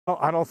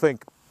I don't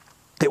think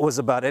it was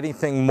about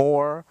anything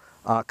more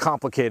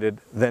complicated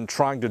than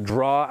trying to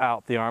draw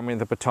out the Army of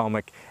the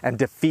Potomac and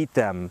defeat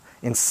them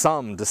in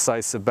some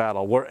decisive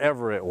battle,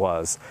 wherever it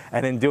was,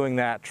 and in doing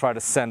that try to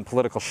send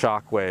political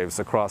shockwaves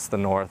across the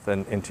North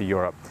and into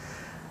Europe.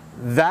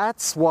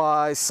 That's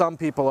why some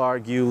people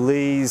argue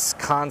Lee's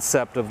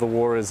concept of the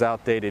war is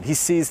outdated. He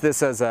sees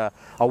this as a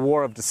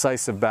war of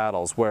decisive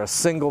battles, where a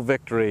single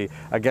victory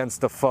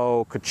against a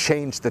foe could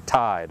change the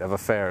tide of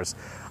affairs.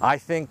 I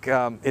think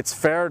it's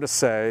fair to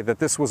say that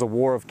this was a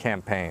war of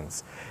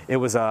campaigns. It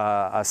was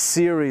a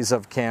series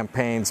of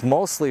campaigns,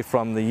 mostly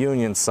from the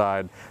Union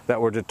side,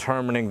 that were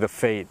determining the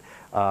fate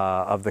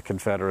of the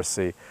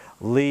Confederacy.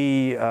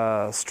 Lee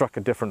struck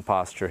a different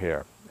posture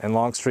here, and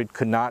Longstreet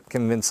could not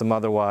convince him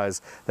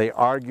otherwise. They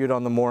argued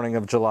on the morning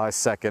of July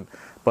 2nd,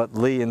 but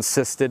Lee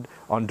insisted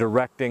on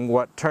directing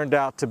what turned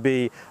out to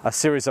be a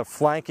series of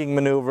flanking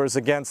maneuvers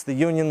against the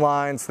Union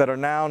lines that are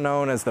now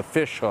known as the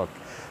fishhook.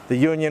 The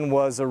Union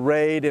was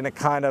arrayed in a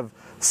kind of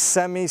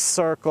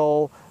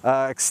semicircle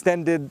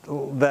extended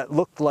that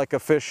looked like a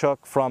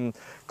fishhook from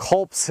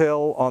Culp's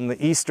Hill on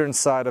the eastern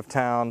side of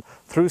town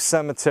through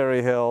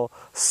Cemetery Hill,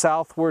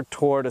 southward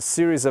toward a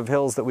series of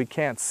hills that we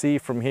can't see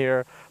from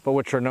here, but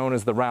which are known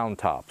as the Round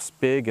Tops,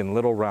 Big and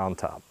Little Round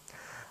Top.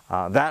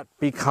 That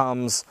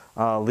becomes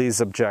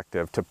Lee's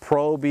objective, to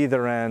probe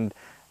either end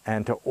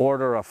and to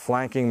order a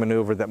flanking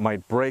maneuver that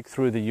might break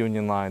through the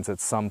Union lines at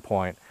some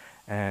point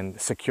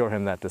and secure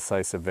him that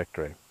decisive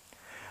victory.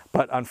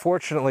 But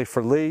unfortunately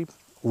for Lee,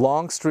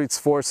 Longstreet's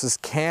forces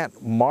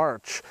can't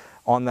march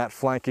on that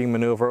flanking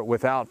maneuver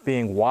without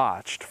being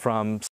watched from